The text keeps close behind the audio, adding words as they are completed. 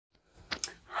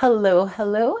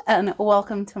Hello, and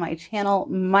welcome to my channel.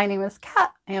 My name is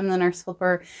Kat. I am the Nurse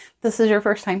Flipper. This is your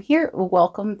first time here.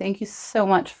 Welcome. Thank you so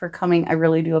much for coming. I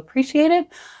really do appreciate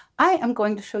it. I am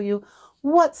going to show you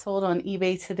what sold on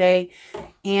eBay today,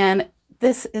 and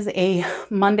this is a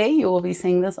Monday. You will be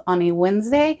seeing this on a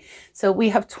Wednesday. So we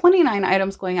have 29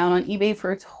 items going out on eBay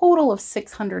for a total of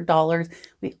 $600.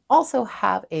 We also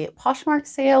have a Poshmark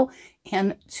sale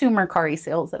and 2 Mercari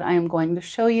sales that I am going to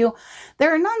show you.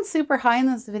 There are none super high in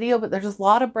this video, but there's a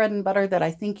lot of bread and butter that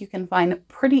I think you can find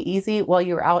pretty easy while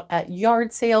you're out at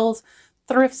yard sales,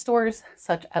 thrift stores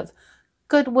such as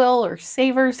Goodwill or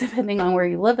Savers, depending on where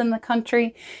you live in the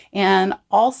country, and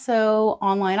also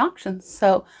online auctions.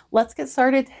 So let's get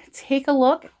started. Take a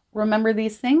look, remember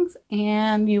these things,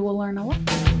 and you will learn a lot.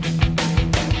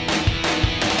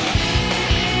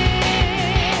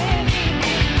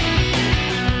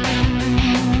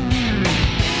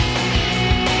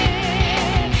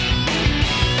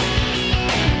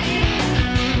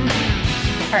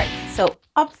 All right, so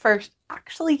up first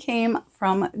actually came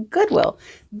from Goodwill.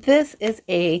 This is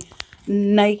a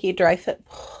Nike dry fit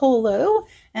polo,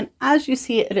 and as you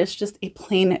see, it is just a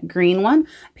plain green one.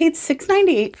 I paid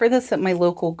 $6.98 for this at my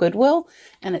local Goodwill,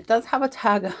 and it does have a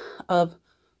tag of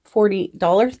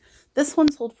 $40. This one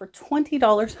sold for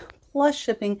 $20 plus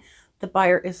shipping. The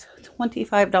buyer is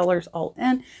 $25 all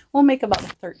in. We'll make about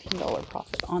a $13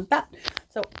 profit on that.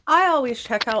 So I always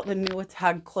check out the new with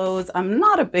tag clothes. I'm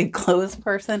not a big clothes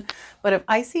person, but if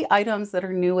I see items that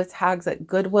are new with tags at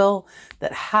Goodwill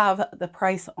that have the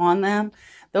price on them,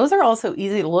 those are also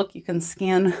easy to look. You can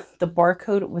scan the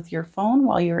barcode with your phone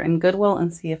while you're in Goodwill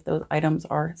and see if those items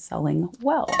are selling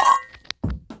well.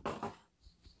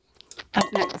 Up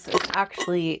next is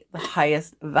actually the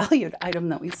highest valued item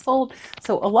that we sold.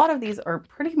 So a lot of these are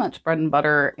pretty much bread and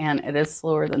butter, and it is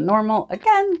slower than normal.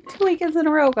 Again, 2 weekends in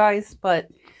a row, guys, but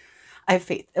I have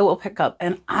faith it will pick up.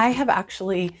 And I have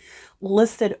actually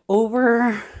listed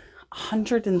over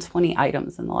 120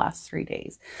 items in the last 3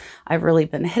 days. I've really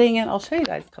been hitting it. I'll show you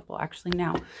guys a couple actually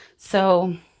now.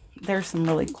 So there's some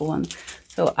really cool ones.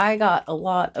 So I got a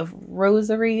lot of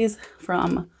rosaries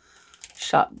from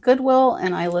Shop Goodwill,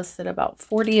 and I listed about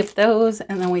 40 of those,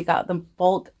 and then we got the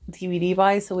bulk DVD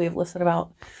buys, so we've listed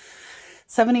about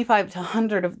 75 to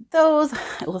 100 of those.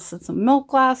 I listed some milk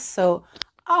glass, so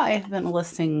I've been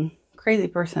listing crazy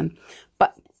person.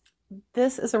 But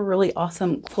this is a really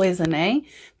awesome cloisonne.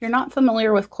 If you're not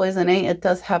familiar with cloisonne, it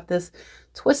does have this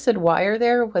twisted wire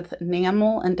there with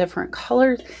enamel and different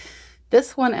colors.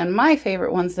 This one and my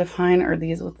favorite ones to find are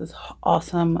these with this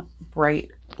awesome bright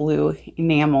blue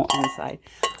enamel inside.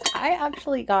 I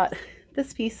actually got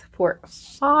this piece for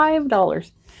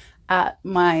 $5 at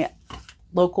my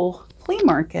local flea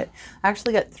market. I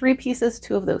actually got 3 pieces.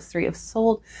 2 of those 3 have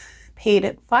sold.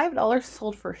 Paid $5,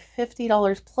 sold for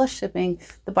 $50 plus shipping.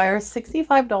 The buyer is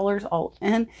 $65 all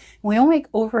in. We will make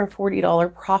over a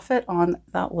 $40 profit on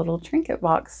that little trinket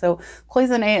box. So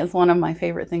cloisonne is one of my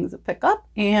favorite things to pick up,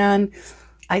 and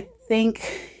I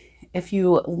think if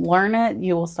you learn it,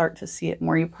 you will start to see it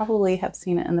more. You probably have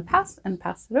seen it in the past and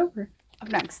passed it over. Up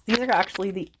next, these are actually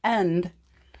the end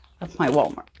of my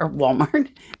Walmart,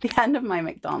 the end of my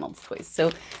McDonald's toys.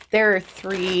 So there are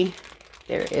 3.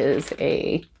 There is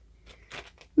a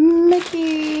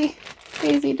Mickey,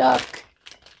 Daisy Duck,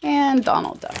 and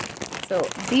Donald Duck. So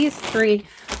these 3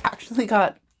 actually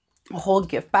got a whole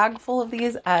gift bag full of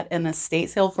these at an estate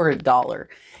sale for $1.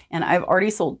 And I've already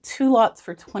sold 2 lots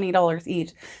for $20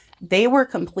 each. They were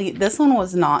complete. This one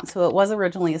was not. So it was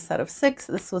originally a set of 6.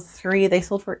 This was 3. They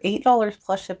sold for $8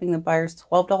 plus shipping. The buyer's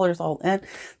 $12 all in.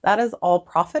 That is all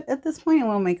profit at this point, and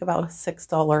we'll make about a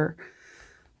 $6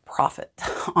 profit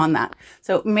on that.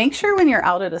 So make sure when you're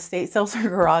out at estate sales or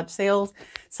garage sales,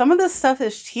 some of this stuff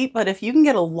is cheap, but if you can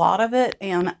get a lot of it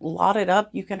and lot it up,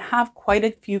 you can have quite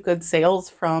a few good sales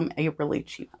from a really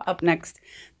cheap. Up next,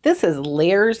 this is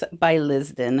Layers by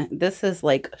Lisden. This is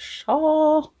like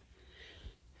shawl.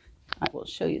 I will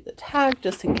show you the tag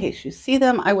just in case you see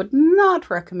them. I would not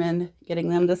recommend getting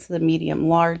them. This is a medium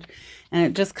large, and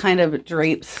it just kind of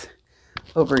drapes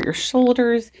over your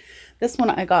shoulders. This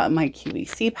one I got in my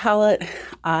QVC palette.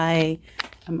 I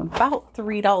am about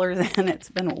 $3 in. It's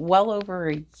been well over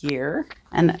a year.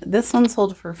 And this one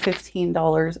sold for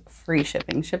 $15 free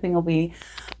shipping. Shipping will be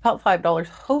about $5.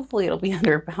 Hopefully it'll be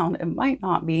under a pound. It might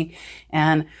not be.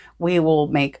 And we will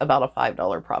make about a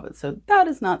 $5 profit. So that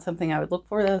is not something I would look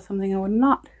for. That is something I would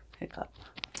not pick up.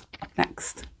 Up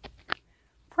next,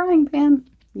 frying pan.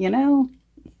 You know,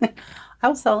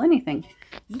 I'll sell anything.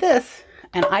 This,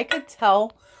 and I could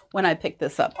tell when I picked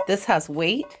this up, this has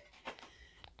weight.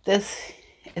 This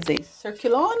is a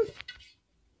Circulon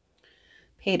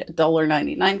Paid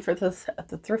 $1.99 for this at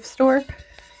the thrift store.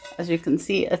 As you can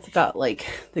see, it's got like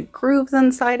the grooves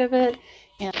inside of it.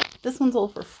 And this one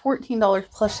sold for $14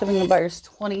 plus shipping. The buyer's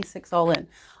 $26 all in.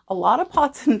 A lot of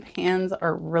pots and pans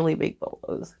are really big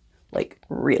bolos, like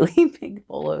really big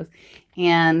bolos.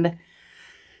 And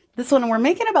this one, we're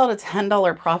making about a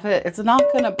 $10 profit. It's not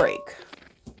going to break.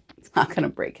 It's not going to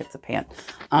break. It's a pan.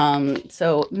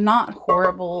 So not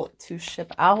horrible to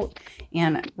ship out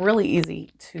and really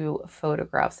easy to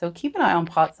photograph. So keep an eye on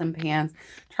pots and pans.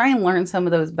 Try and learn some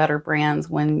of those better brands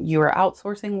when you are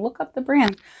outsourcing. Look up the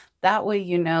brand. That way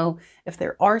you know if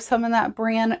there are some in that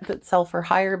brand that sell for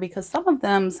higher, because some of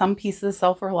them, some pieces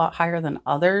sell for a lot higher than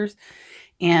others.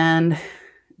 And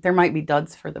there might be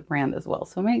duds for the brand as well.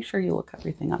 So make sure you look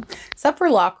everything up. Except for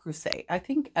La Crusade. I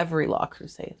think every La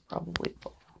Crusade is probably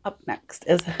full. Up next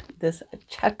is this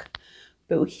Czech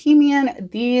Bohemian.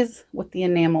 These with the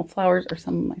enamel flowers are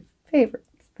some of my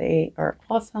favorites. They are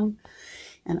awesome.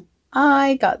 And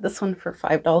I got this one for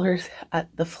 $5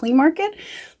 at the flea market.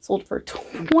 Sold for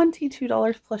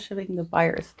 $22 plus shipping. The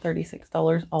buyer is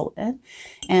 $36 all in.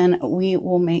 And we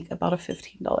will make about a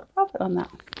 $15 profit on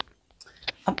that.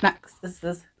 Up next is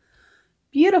this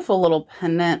beautiful little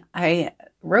pendant. I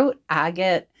wrote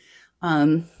agate.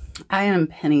 I am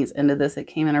pennies into this. It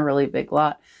came in a really big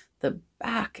lot. The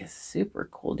back is super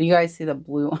cool. Do you guys see the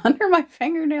blue under my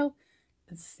fingernail?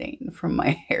 It's stained from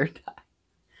my hair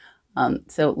dye.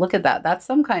 So look at that. That's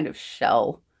some kind of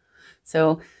shell.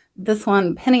 So this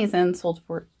one, pennies in, sold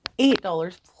for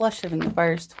 $8 plus shipping. The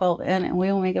buyer's $12 in, and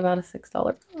we will make about a $6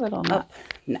 profit on that. Up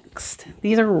next,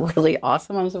 these are really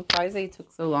awesome. I'm surprised they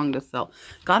took so long to sell.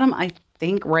 Got them, I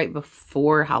think, right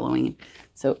before Halloween.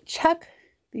 So check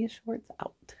these shorts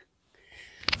out.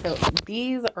 So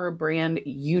these are a brand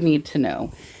you need to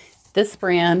know. This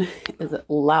brand is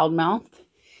Loudmouth,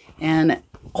 and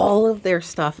all of their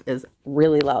stuff is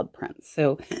really loud prints.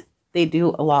 So they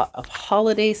do a lot of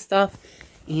holiday stuff,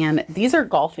 and these are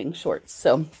golfing shorts.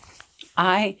 So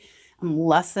I am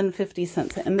less than 50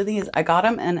 cents into these. I got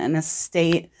them in an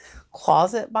estate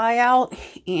closet buyout,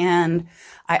 and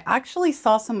I actually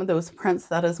saw some of those prints.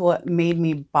 That is what made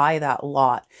me buy that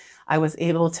lot. I was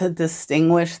able to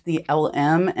distinguish the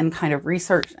LM and kind of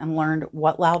researched and learned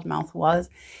what Loudmouth was.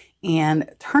 And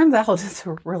it turns out it's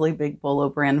a really big bolo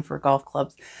brand for golf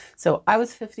clubs. So I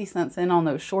was 50 cents in on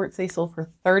those shorts. They sold for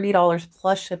 $30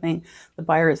 plus shipping. The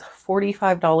buyer is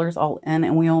 $45 all in,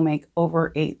 and we will make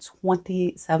over a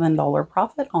 $27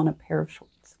 profit on a pair of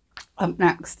shorts. Up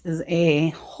next is a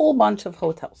whole bunch of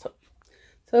hotel soap.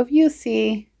 So if you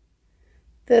see,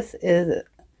 this is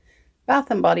Bath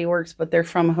and Body Works, but they're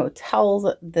from hotels.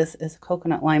 This is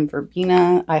Coconut Lime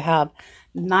Verbena. I have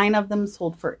 9 of them,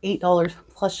 sold for $8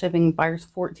 plus shipping. Buyers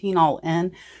 $14 all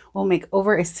in. We'll make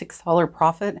over a $6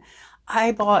 profit.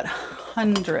 I bought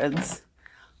hundreds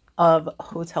of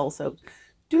hotel soaps.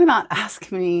 Do not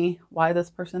ask me why this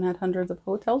person had hundreds of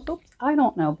hotel soaps. I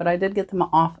don't know, but I did get them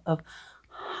off of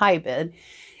high bid,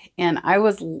 and I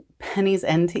was pennies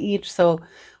into each. So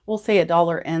we'll say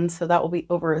 $1 in, so that will be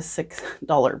over a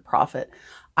 $6 profit.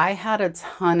 I had a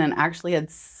ton and actually had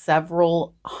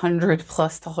several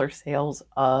 $100+ sales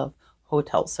of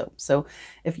hotel soap. So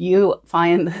if you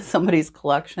find somebody's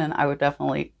collection, I would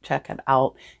definitely check it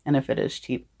out. And if it is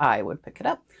cheap, I would pick it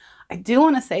up. I do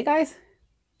want to say, guys,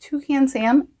 Toucan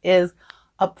Sam is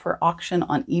up for auction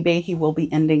on eBay. He will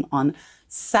be ending on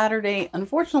Saturday.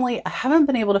 Unfortunately, I haven't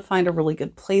been able to find a really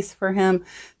good place for him.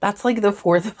 That's like the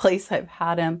 4th place I've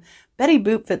had him. Betty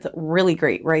Boop fits really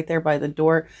great right there by the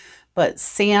door. But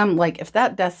Sam, like if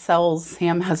that desk sells,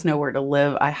 Sam has nowhere to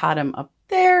live. I had him up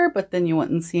there, but then you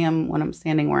wouldn't see him when I'm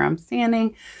standing where I'm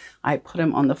standing. I put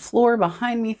him on the floor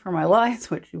behind me for my lights,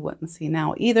 which you wouldn't see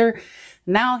now either.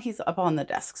 Now he's up on the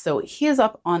desk. So he is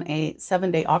up on a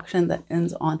 7-day auction that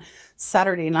ends on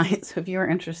Saturday night. So if you're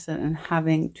interested in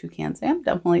having Toucan Sam,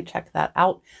 definitely check that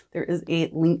out. There is a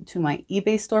link to my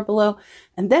eBay store below.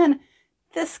 And then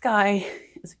this guy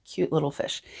is a cute little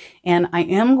fish, and I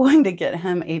am going to get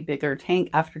him a bigger tank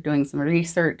after doing some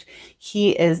research.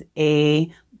 He is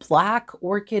a black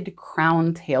orchid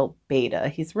crown tail beta.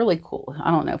 He's really cool. I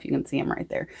don't know if you can see him right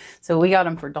there. So we got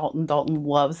him for Dalton. Dalton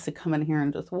loves to come in here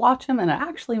and just watch him, and it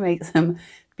actually makes him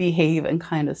behave and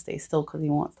kind of stay still because he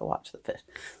wants to watch the fish.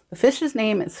 The fish's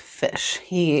name is Fish.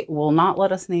 He will not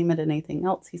let us name it anything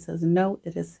else. He says, no,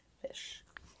 it is Fish.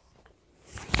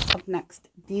 Up next,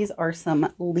 these are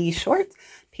some Lee shorts.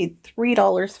 Paid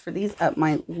 $3 for these at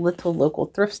my little local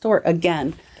thrift store.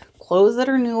 Again, clothes that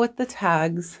are new with the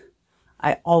tags,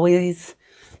 I always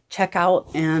check out,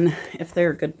 and if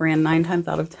they're a good brand, 9 times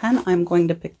out of 10, I'm going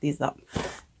to pick these up.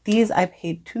 These I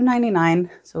paid $2.99,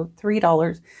 so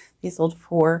 $3. They sold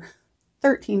for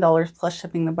 $13 plus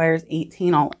shipping. The buyer's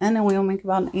 $18 all in, and we will make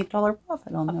about an $8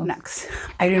 profit on those. Next,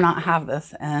 I do not have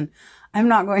this, and I'm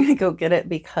not going to go get it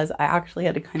because I actually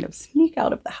had to kind of sneak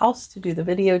out of the house to do the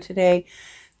video today.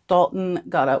 Dalton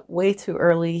got up way too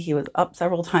early. He was up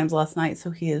several times last night, so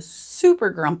he is super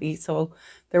grumpy. So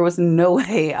there was no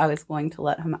way I was going to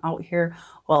let him out here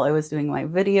while I was doing my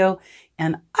video.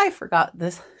 And I forgot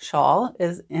this shawl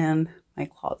is in my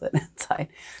closet inside.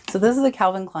 So this is a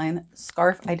Calvin Klein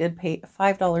scarf. I did pay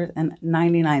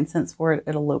 $5.99 for it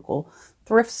at a local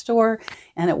thrift store,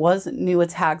 and it was new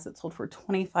with tags. It sold for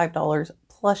 $25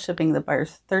 plus shipping. The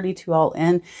buyer's $32 all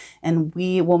in, and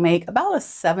we will make about a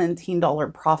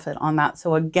 $17 profit on that.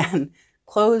 So again,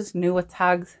 clothes new with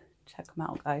tags, check them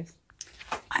out, guys.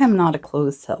 I am not a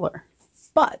clothes seller,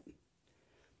 but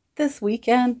this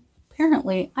weekend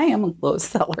apparently I am a clothes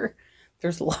seller.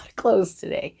 There's a lot of clothes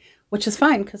today, which is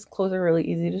fine because clothes are really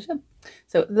easy to ship.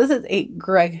 So this is a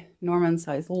Greg Norman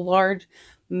size large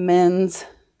men's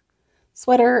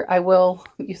sweater. I will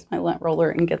use my lint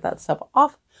roller and get that stuff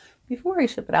off before I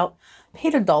ship it out.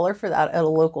 Paid $1 for that at a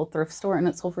local thrift store, and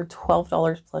it sold for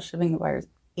 $12 plus shipping. The buyer's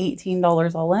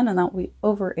 $18 all in, and that will be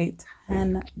over a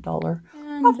 $10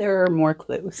 off. There are more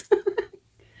clothes.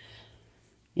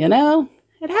 You know,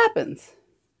 it happens.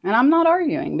 And I'm not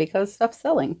arguing because stuff's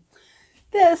selling.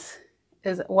 This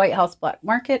is White House Black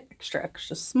Market, extra,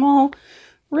 extra small.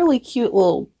 Really cute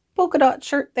little polka dot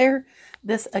shirt there.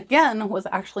 This, again, was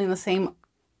actually in the same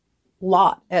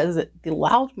lot as the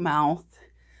Loudmouth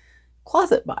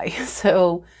closet buy.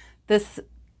 So this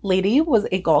lady was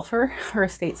a golfer. Her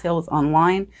estate sale was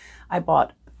online. I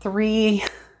bought 3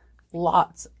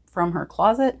 lots from her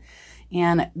closet,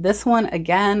 and this one,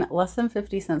 again, less than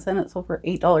 50 cents in. It sold for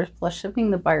 $8 plus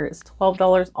shipping. The buyer is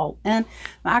 $12 all in.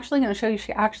 I'm actually going to show you,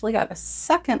 she actually got a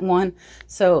second one,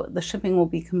 so the shipping will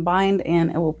be combined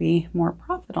and it will be more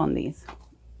profit on these.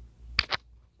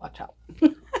 Watch out.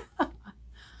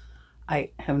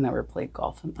 I have never played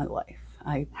golf in my life.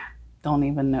 I don't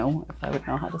even know if I would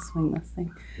know how to swing this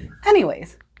thing.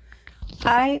 Anyways,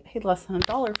 I paid less than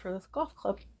 $1 for this golf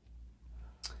club.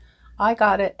 I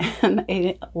got it in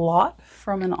a lot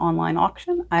from an online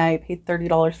auction. I paid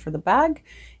 $30 for the bag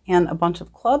and a bunch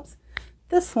of clubs.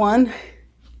 This one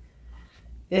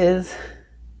is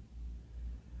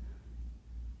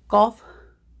Golf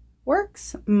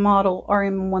Works model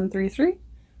RM133.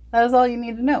 That is all you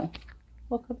need to know.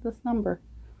 Look up this number.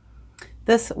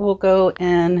 This will go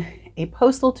in a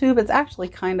postal tube. It's actually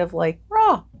kind of like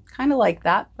raw, kind of like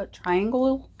that, but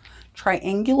triangular.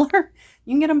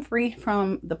 You can get them free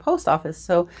from the post office.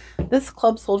 So this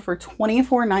club sold for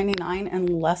 $24.99 in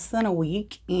less than a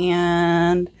week,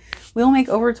 and we'll make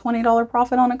over $20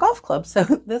 profit on a golf club. So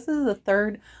this is the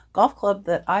 3rd golf club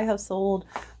that I have sold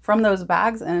from those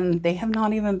bags, and they have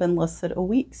not even been listed a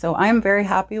week. So I am very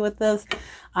happy with this.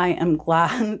 I am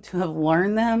glad to have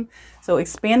learned them. So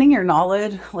expanding your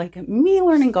knowledge, like me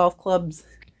learning golf clubs,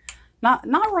 not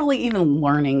really even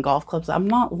learning golf clubs. I'm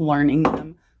not learning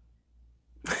them.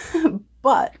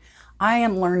 But I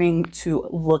am learning to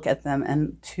look at them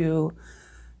and to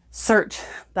search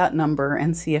that number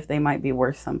and see if they might be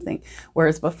worth something.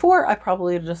 Whereas before, I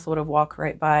probably just would have walked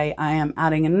right by. I am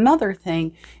adding another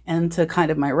thing into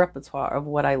kind of my repertoire of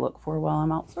what I look for while I'm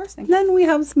outsourcing. Then we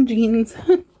have some jeans.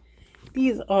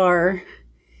 These are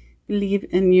Believe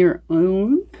in Your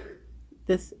Own.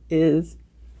 This is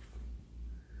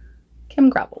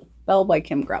Kim Gravel. Bell by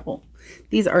Kim Gravel.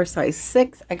 These are size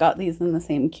 6. I got these in the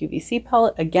same QVC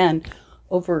palette. Again,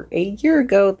 over a year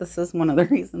ago. This is one of the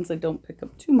reasons I don't pick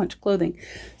up too much clothing.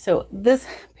 So this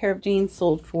pair of jeans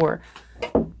sold for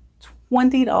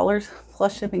 $20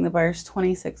 plus shipping. The buyer's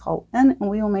 $26 all in, and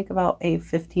we will make about a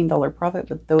 $15 profit,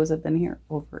 but those have been here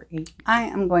over a year. I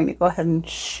am going to go ahead and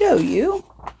show you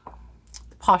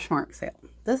the Poshmark sale.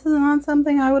 This is not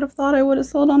something I would have thought I would have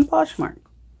sold on Poshmark.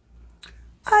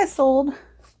 I sold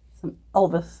some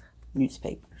Elvis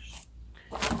newspapers.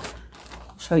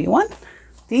 I'll show you one.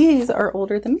 These are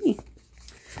older than me.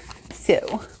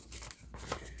 So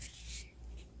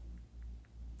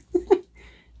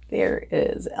there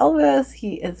is Elvis.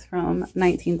 He is from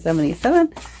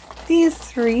 1977. These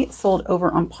 3 sold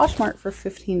over on Poshmark for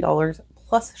 $15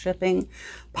 plus shipping.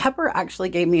 Pepper actually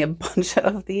gave me a bunch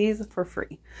of these for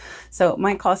free. So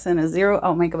my cost in is 0.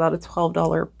 I'll make about a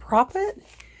 $12 profit.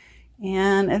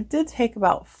 And it did take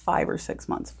about 5 or 6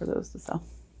 months for those to sell.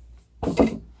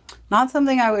 Not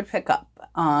something I would pick up,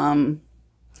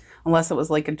 unless it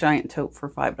was like a giant tote for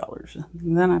 $5.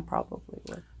 Then I probably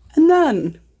would. And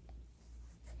then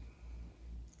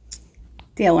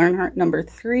Dale Earnhardt number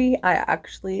 3. I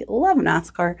actually love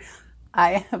NASCAR.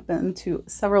 I have been to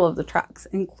several of the tracks,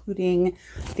 including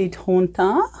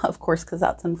Daytona, of course, because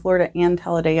that's in Florida, and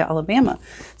Talladega, Alabama.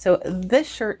 So this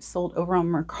shirt sold over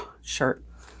on shirt.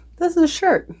 This is a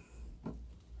shirt.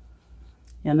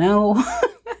 You know,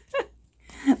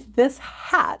 this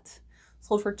hat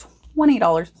sold for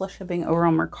 $20 plus shipping over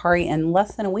on Mercari in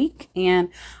less than a week, and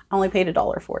I only paid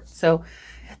 $1 for it. So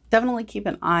definitely keep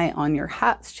an eye on your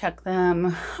hats, check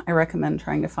them. I recommend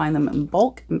trying to find them in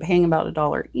bulk and paying about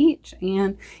 $1 each.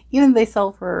 And even if they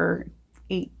sell for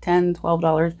 $8, $10,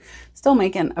 $12, still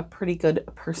making a pretty good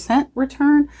percent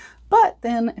return. But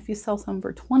then if you sell some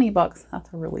for 20 bucks,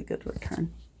 that's a really good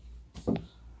return.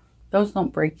 Those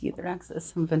don't break either. Next is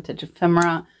some vintage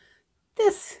ephemera.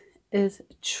 This is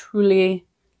truly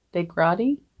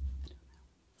degradé.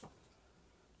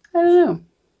 I don't know.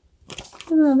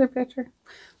 There's another picture.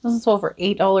 This is sold for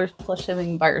 $8 plus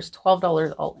shipping, buyers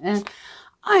 $12 all in.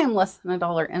 I am less than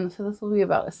 $1 in, so this will be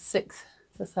about a $6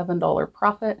 to $7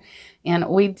 profit. And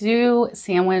we do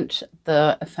sandwich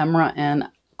the ephemera in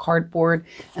cardboard,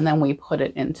 and then we put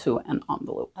it into an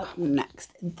envelope. Up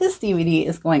next, this DVD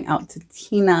is going out to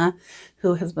Tina,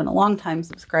 who has been a longtime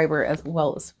subscriber as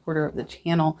well as supporter of the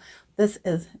channel. This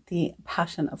is The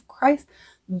Passion of Christ.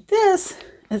 This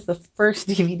is the first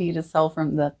DVD to sell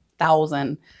from the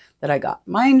 1,000 that I got.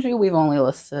 Mind you, we've only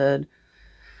listed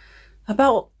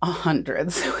about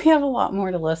 100, so we have a lot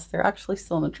more to list. They're actually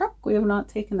still in the truck. We have not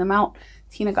taken them out.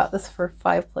 Tina got this for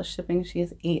 $5 plus shipping. She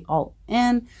is $8 all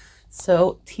in.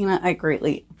 So Tina, I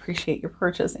greatly appreciate your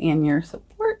purchase and your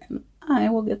support, and I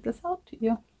will get this out to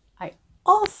you. I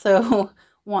also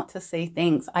want to say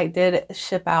thanks. I did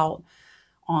ship out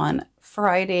on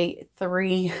Friday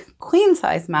 3 queen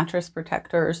size mattress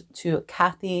protectors to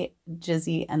Kathy,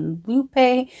 Jizzy, and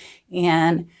Lupe,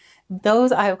 and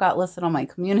those I've got listed on my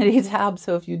community tab.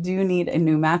 So if you do need a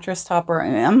new mattress topper, I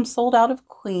am sold out of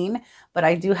queen, but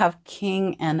I do have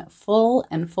king and full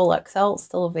XL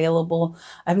still available.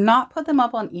 I've not put them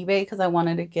up on eBay because I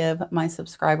wanted to give my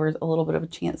subscribers a little bit of a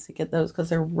chance to get those because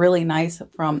they're really nice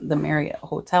from the Marriott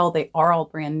Hotel. They are all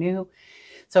brand new.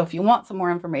 So if you want some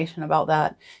more information about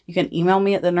that, you can email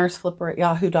me at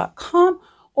thenurseflipper@yahoo.com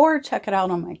or check it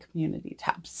out on my community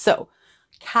tab. So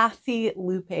Kathy,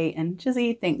 Lupe, and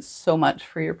Jizzy, thanks so much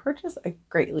for your purchase. I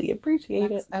greatly appreciate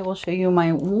it. I will show you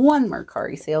my one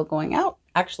Mercari sale going out.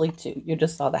 Actually, 2. You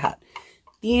just saw the hat.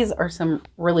 These are some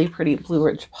really pretty Blue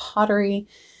Ridge pottery.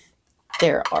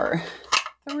 There are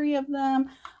 3 of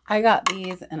them. I got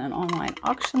these in an online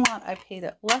auction lot. I paid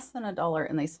it less than $1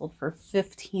 and they sold for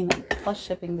 $15 plus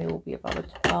shipping. They will be about a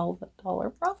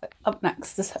 $12 profit. Up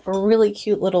next, this really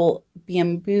cute little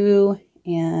bamboo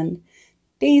and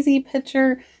daisy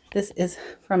picture. This is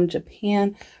from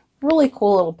Japan. Really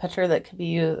cool little picture that could be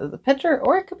used as a picture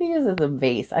or it could be used as a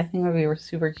vase. I think it would be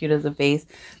super cute as a vase.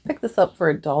 Pick this up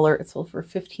for $1. It sold for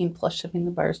 $15 plus shipping.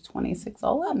 The buyer's $26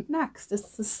 all in. Next is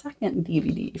the second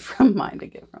DVD from mine to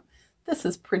get from. This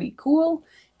is pretty cool.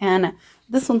 And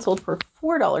this one sold for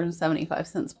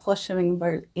 $4.75 plus shipping. The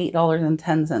buyer's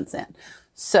 $8.10 in.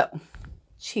 So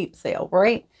cheap sale,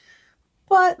 right?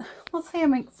 But let's say I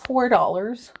make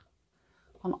 $4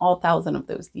 on all 1,000 of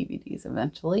those DVDs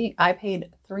eventually. I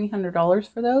paid $300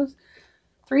 for those.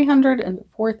 $300 and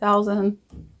 $4,000,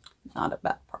 not a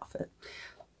bad profit.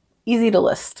 Easy to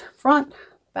list. Front,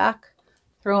 back,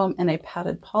 throw them in a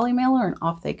padded poly mailer and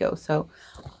off they go. So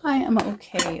I am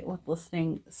okay with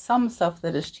listing some stuff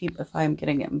that is cheap if I'm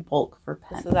getting it in bulk for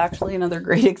pen. This is actually another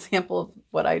great example of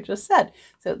what I just said.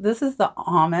 So this is the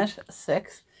Amish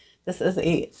 6. This is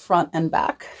a front and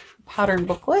back pattern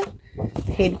booklet.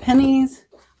 Paid pennies.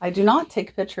 I do not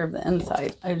take a picture of the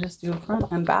inside. I just do front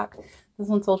and back. This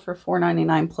one sold for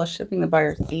 $4.99 plus shipping. The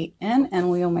buyer's $8 in,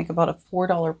 and we'll make about a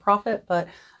 $4 profit, but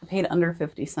I paid under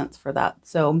 50 cents for that.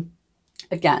 So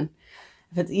again,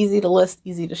 if it's easy to list,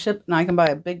 easy to ship, and I can buy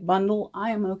a big bundle, I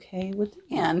am okay with it.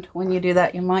 And when you do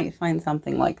that, you might find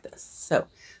something like this. So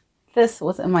this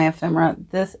was in my ephemera.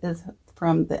 This is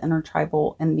from the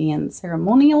Intertribal Indian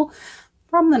Ceremonial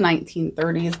from the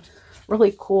 1930s.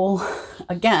 Really cool.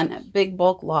 Again, a big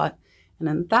bulk lot. And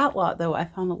in that lot, though, I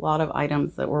found a lot of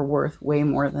items that were worth way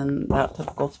more than that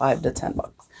typical $5 to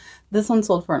 $10. This one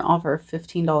sold for an offer of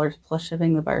 $15 plus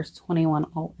shipping. The buyer's $21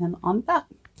 all in on that.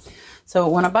 So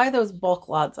when I buy those bulk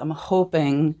lots, I'm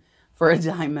hoping for a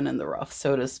diamond in the rough,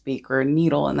 so to speak, or a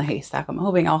needle in the haystack. I'm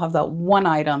hoping I'll have that one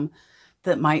item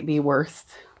that might be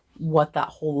worth what that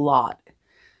whole lot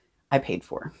I paid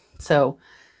for. So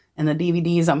And the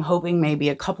DVDs, I'm hoping maybe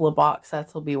a couple of box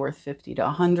sets will be worth 50 to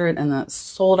 100, and then it's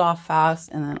sold off fast.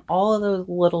 And then all of those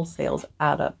little sales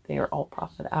add up. They are all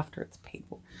profit after it's paid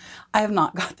for. I have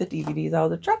not got the DVDs out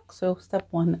of the truck, so step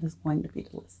one is going to be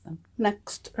to list them.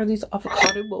 Next are these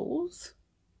avocado bowls.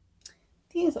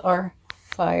 These are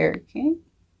Fire King.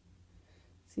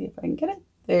 See if I can get it.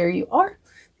 There you are.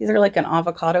 These are like an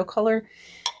avocado color.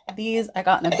 These I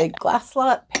got in a big glass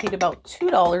lot, paid about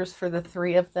 $2 for the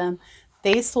 3 of them.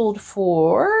 They sold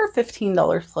for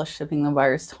 $15 plus shipping. The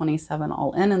buyer's $27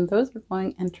 all in, and those are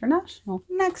going international.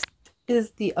 Next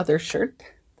is the other shirt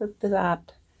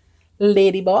that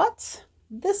lady bought.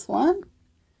 This one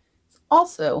is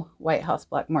also White House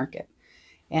Black Market,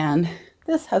 and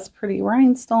this has pretty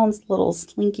rhinestones, little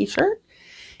slinky shirt.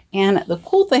 And the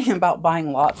cool thing about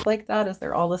buying lots like that is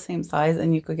they're all the same size,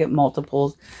 and you could get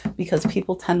multiples because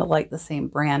people tend to like the same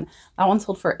brand. That one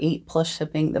sold for $8 plus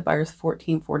shipping. The buyer's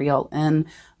 $14.40 all in.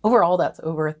 Overall, that's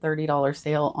over a $30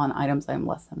 sale on items I'm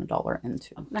less than $1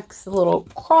 into. Next, a little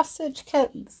cross stitch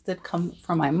kit. This did come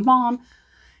from my mom.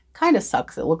 Kind of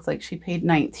sucks. It looks like she paid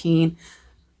 $19.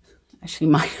 She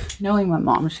might, knowing my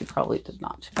mom, she probably did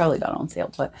not. She probably got it on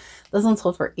sale, but this one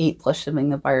sold for $8 plus shipping.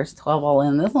 The buyer's $12 all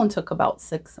in. This one took about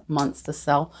 6 months to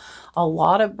sell. A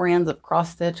lot of brands of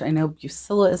cross stitch. I know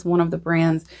Busilla is one of the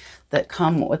brands that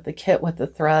come with the kit with the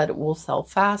thread, will sell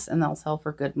fast, and they'll sell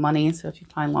for good money. So if you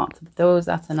find lots of those,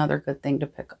 that's another good thing to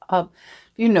pick up.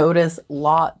 If you notice,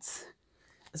 lots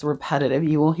is repetitive.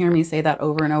 You will hear me say that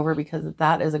over and over because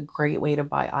that is a great way to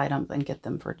buy items and get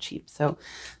them for cheap. So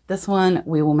this one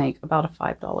we will make about a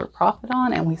 $5 profit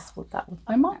on, and we split that with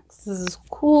my mom. This is a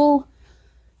cool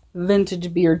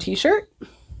vintage beer t-shirt.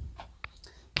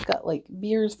 It's got like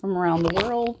beers from around the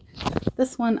world.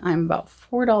 This one I'm about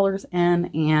 $4 in,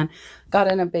 and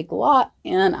got in a big lot,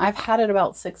 and I've had it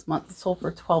about 6 months. It sold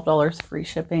for $12 free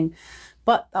shipping.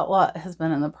 But that lot has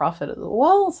been in the profit as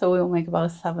well, so we will make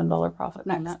about a $7 profit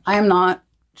next. I am not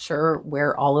sure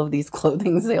where all of these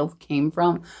clothing sales came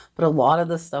from, but a lot of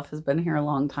this stuff has been here a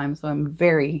long time, so I'm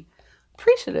very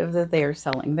appreciative that they are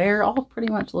selling. They're all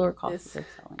pretty much lower cost. This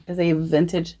is a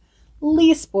vintage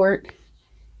Lee Sport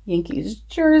Yankees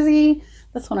jersey.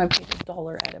 This one I paid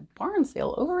 $1 at a barn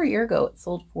sale over a year ago. It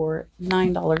sold for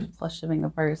 $9 plus shipping. The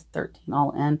buyer's $13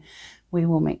 all in. We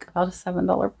will make about a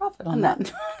 $7 profit on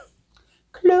that.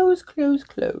 Clothes, clothes,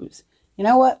 clothes. You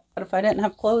know what? But if I didn't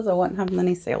have clothes, I wouldn't have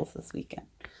many sales this weekend.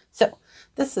 So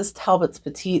this is Talbot's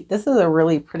Petite. This is a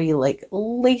really pretty, like,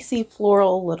 lacy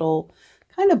floral little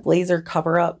kind of blazer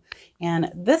cover up.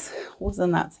 And this was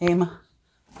in that same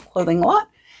clothing lot,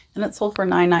 and it sold for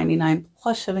 $9.99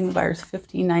 plus shipping. The buyer's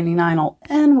 $15.99 all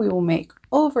in. We will make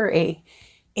over a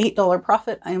 $8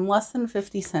 profit. I am less than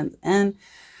 50 cents in.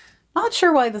 Not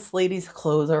sure why this lady's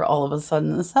clothes are all of a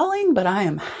sudden selling, but I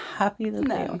am happy that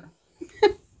they are.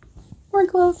 More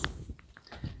clothes.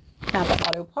 Napa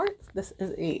Auto Parts. This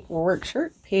is a work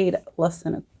shirt, paid less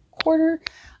than $1.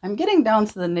 I'm getting down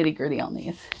to the nitty gritty on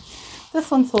these. This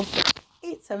one sold for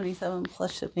 $8.77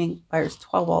 plus shipping. Buyer's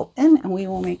 $12 all in, and we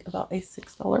will make about a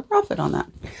 $6 profit on that.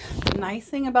 The nice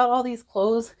thing about all these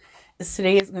clothes is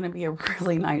today is going to be a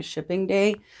really nice shipping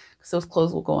day. So those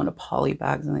clothes will go into poly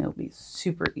bags, and they'll be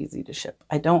super easy to ship.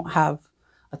 I don't have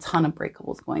a ton of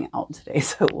breakables going out today,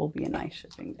 so it will be a nice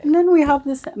shipping day. And then we have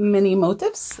this mini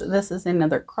motifs. This is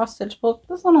another cross stitch book.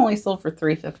 This one only sold for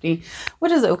 $3.50,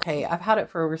 which is okay. I've had it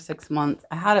for over 6 months.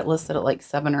 I had it listed at like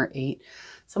 7 or 8.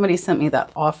 Somebody sent me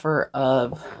that offer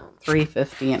of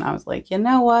 $3.50, and I was like, you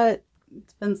know what?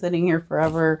 It's been sitting here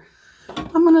forever.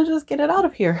 I'm gonna just get it out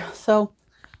of here. So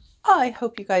I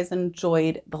hope you guys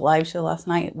enjoyed the live show last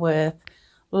night with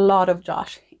a lot of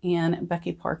Josh and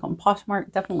Becky Park on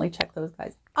Poshmark. Definitely check those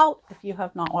guys out if you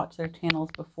have not watched their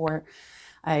channels before.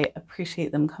 I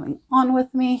appreciate them coming on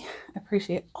with me. I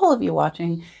appreciate all of you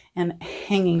watching and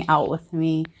hanging out with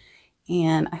me.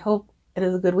 And I hope it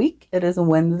is a good week. It is a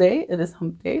Wednesday. It is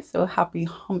hump day. So happy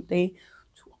hump day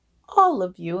to all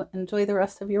of you. Enjoy the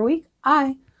rest of your week.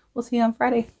 I will see you on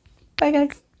Friday. Bye,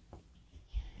 guys.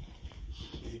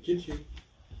 Get you.